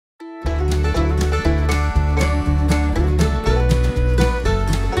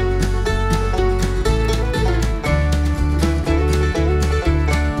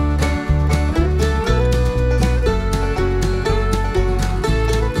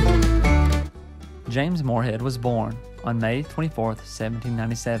James Morehead was born on May 24,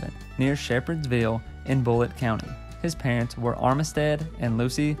 1797, near Shepherdsville in Bullitt County. His parents were Armistead and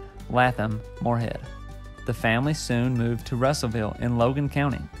Lucy Latham Morehead. The family soon moved to Russellville in Logan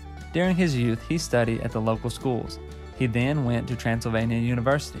County. During his youth, he studied at the local schools. He then went to Transylvania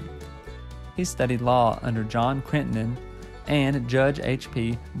University. He studied law under John Crittenden and Judge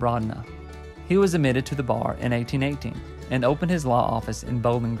H.P. Broadna. He was admitted to the bar in 1818 and opened his law office in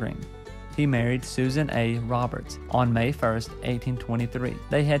Bowling Green. He married Susan A. Roberts on May 1, 1823.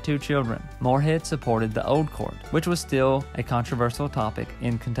 They had 2 children. Morehead supported the Old Court, which was still a controversial topic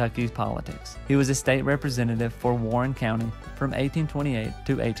in Kentucky's politics. He was a state representative for Warren County from 1828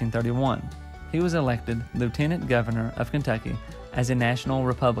 to 1831. He was elected Lieutenant Governor of Kentucky as a national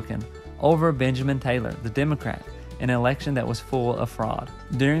Republican over Benjamin Taylor, the Democrat, an election that was full of fraud.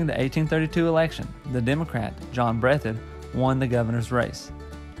 During the 1832 election, the Democrat, John Breathitt, won the governor's race.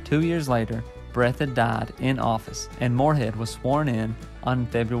 2 years later, Breathitt died in office, and Morehead was sworn in on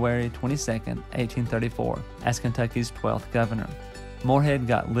February 22, 1834, as Kentucky's 12th governor. Morehead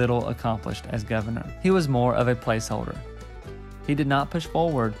got little accomplished as governor. He was more of a placeholder. He did not push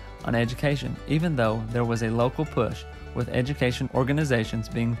forward on education, even though there was a local push with education organizations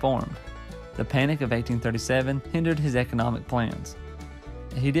being formed. The Panic of 1837 hindered his economic plans.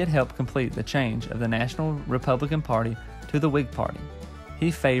 He did help complete the change of the National Republican Party to the Whig Party. He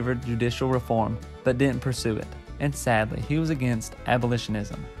favored judicial reform, but didn't pursue it, and sadly, he was against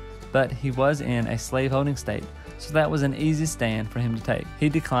abolitionism. But he was in a slaveholding state, so that was an easy stand for him to take. He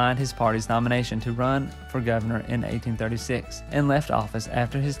declined his party's nomination to run for governor in 1836, and left office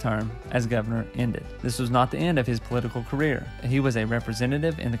after his term as governor ended. This was not the end of his political career. He was a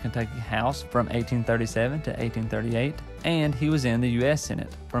representative in the Kentucky House from 1837 to 1838, and he was in the U.S.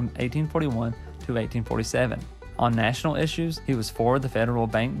 Senate from 1841 to 1847. On national issues, he was for the federal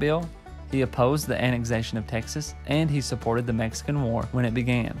bank bill, he opposed the annexation of Texas, and he supported the Mexican War when it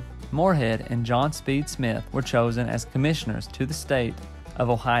began. Morehead and John Speed Smith were chosen as commissioners to the state of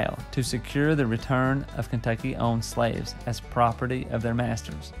Ohio to secure the return of Kentucky-owned slaves as property of their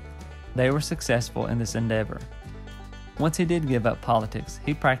masters. They were successful in this endeavor. Once he did give up politics,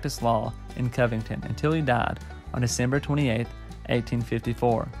 he practiced law in Covington until he died on December 28,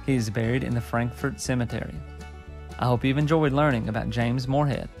 1854. He is buried in the Frankfort Cemetery. I hope you've enjoyed learning about James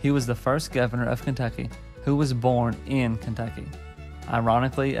Morehead. He was the first governor of Kentucky who was born in Kentucky.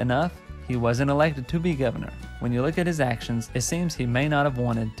 Ironically enough, he wasn't elected to be governor. When you look at his actions, it seems he may not have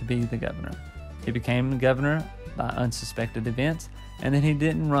wanted to be the governor. He became governor by unsuspected events, and then he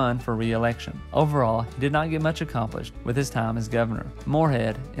didn't run for re-election. Overall, he did not get much accomplished with his time as governor.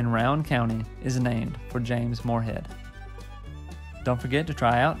 Morehead in Rowan County is named for James Morehead. Don't forget to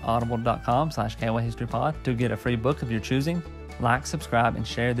try out audible.com/KYHistoryPod to get a free book of your choosing. Like, subscribe, and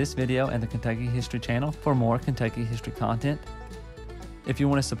share this video and the Kentucky History channel for more Kentucky history content. If you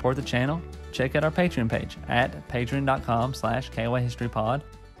want to support the channel, check out our Patreon page at patreon.com/KYHistoryPod.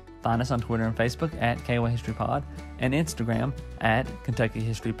 Find us on Twitter and Facebook at KYHistoryPod and Instagram at Kentucky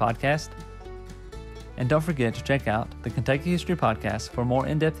History Podcast. And don't forget to check out the Kentucky History Podcast for more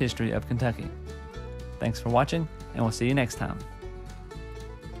in-depth history of Kentucky. Thanks for watching, and we'll see you next time.